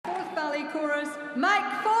ballet chorus,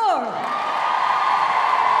 Mac4.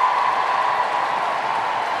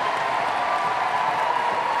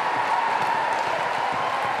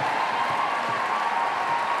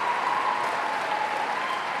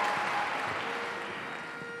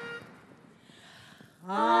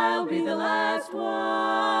 I'll be the last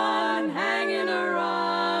one hanging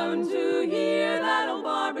around to hear that old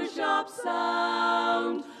barbershop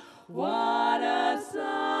sound. What a sound!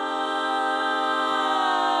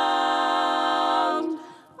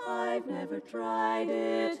 I've never tried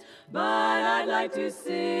it, but I'd like to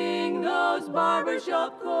sing those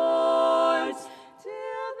barbershop chords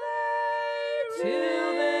till they ring.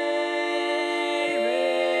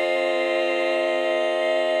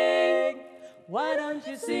 Why don't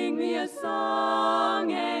you sing me a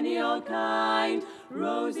song, any old kind,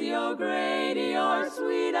 Rosie O'Grady or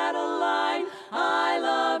sweet Adeline? I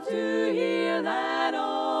love to hear that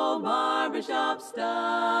old barbershop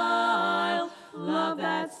style. Love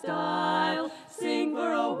that style. Sing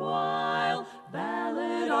for a while,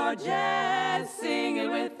 ballad or jazz, sing it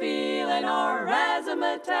with feeling or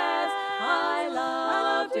razzmatazz. I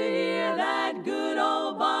love to hear that good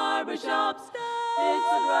old barbershop style. It's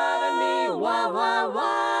driving me wild, wild,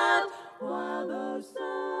 wild. While those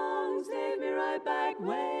songs take me right back,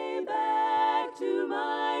 way back to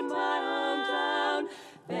my hometown.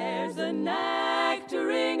 There's a knack to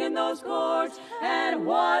ringing those chords, and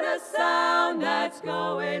what a sound that's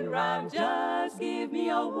going round. Just give me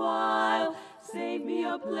a while, save me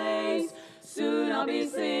a place. Soon I'll be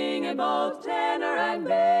singing both tenor and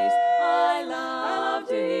bass. I love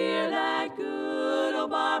to hear that good old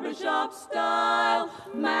barbershop style,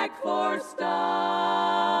 Mac4 style.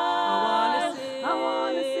 I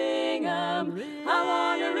wanna sing 'em, I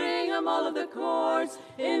wanna ring 'em, all of the chords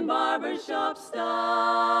in barbershop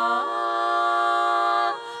style.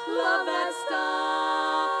 Love that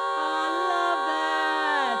style, I love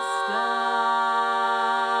that style.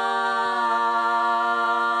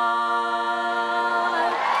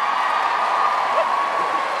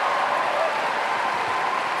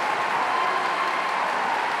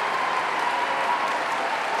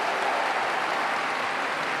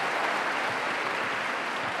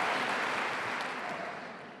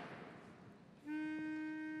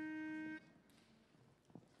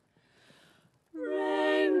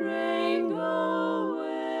 Rain, rain, go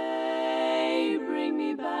away, bring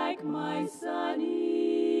me back my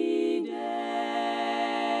sunny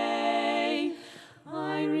day.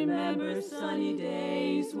 I remember sunny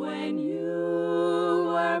days when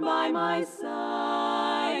you were by my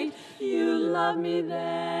side. You loved me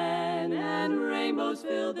then, and rainbows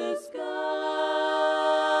filled the sky.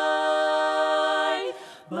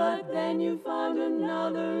 But then you found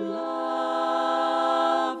another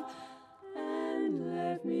love and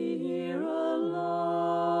left me here alone.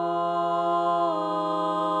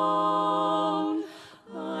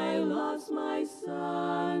 I lost my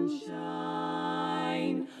sunshine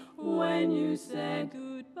when you said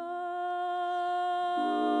goodbye.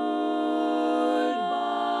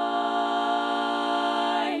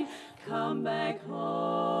 Come back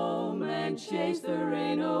home and chase the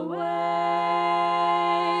rain away.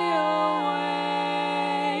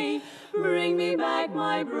 Bring me back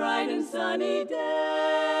my bright and sunny day.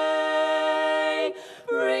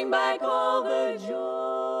 Bring back all the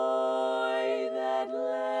joy that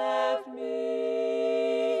left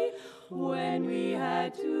me when we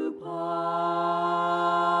had to part.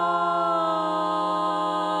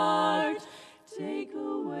 Take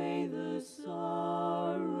away the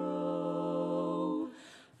sorrow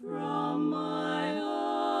from my heart.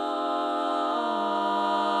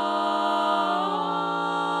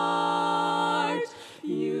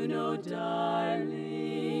 You know,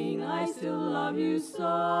 darling, I still love you so.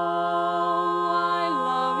 I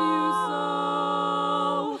love you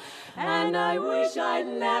so. And I wish I'd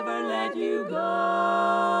never let you go.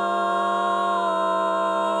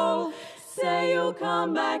 Say you'll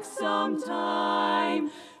come back sometime.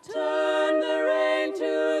 Turn the rain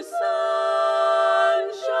to sunshine.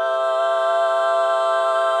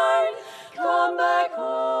 Come back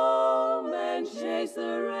home and chase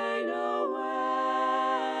the rain away.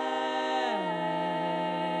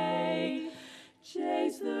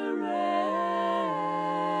 Chase the rain.